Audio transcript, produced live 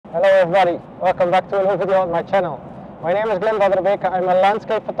Hello everybody, welcome back to a new video on my channel. My name is Glenn Vanderbeke, I'm a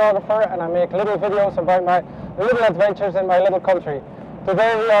landscape photographer and I make little videos about my little adventures in my little country.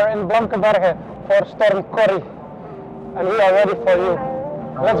 Today we are in Blankenberge for Storm Corrie and we are ready for you.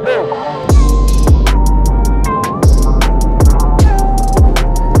 Let's go!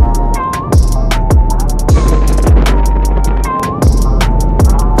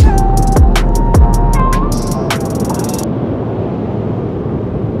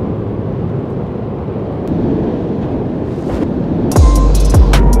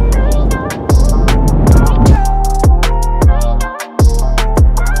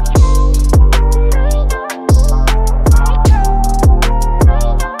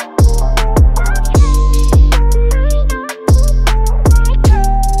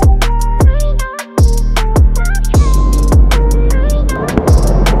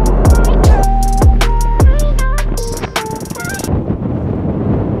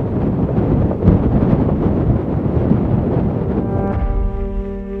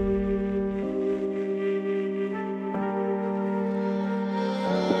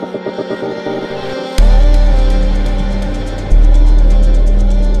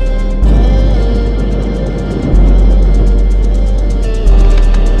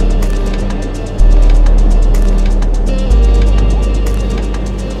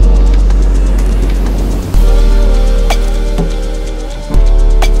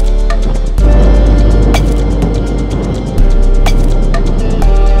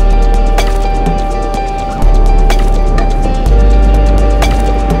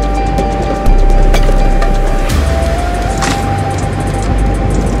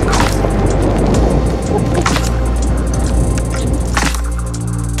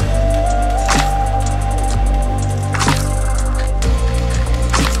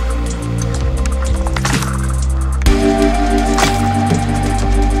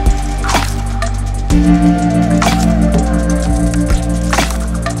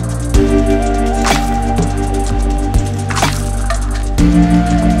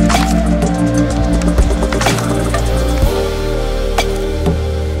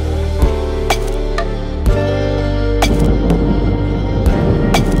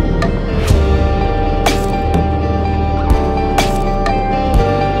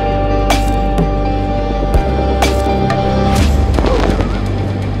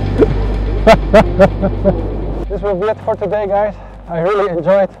 This will be it for today, guys. I really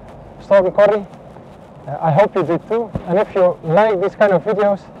enjoyed Storm Corrie. I hope you did too. And if you like these kind of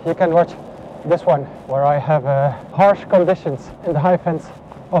videos, you can watch this one where I have harsh conditions in the high fence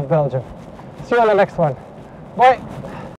of Belgium. See you on the next one. Bye!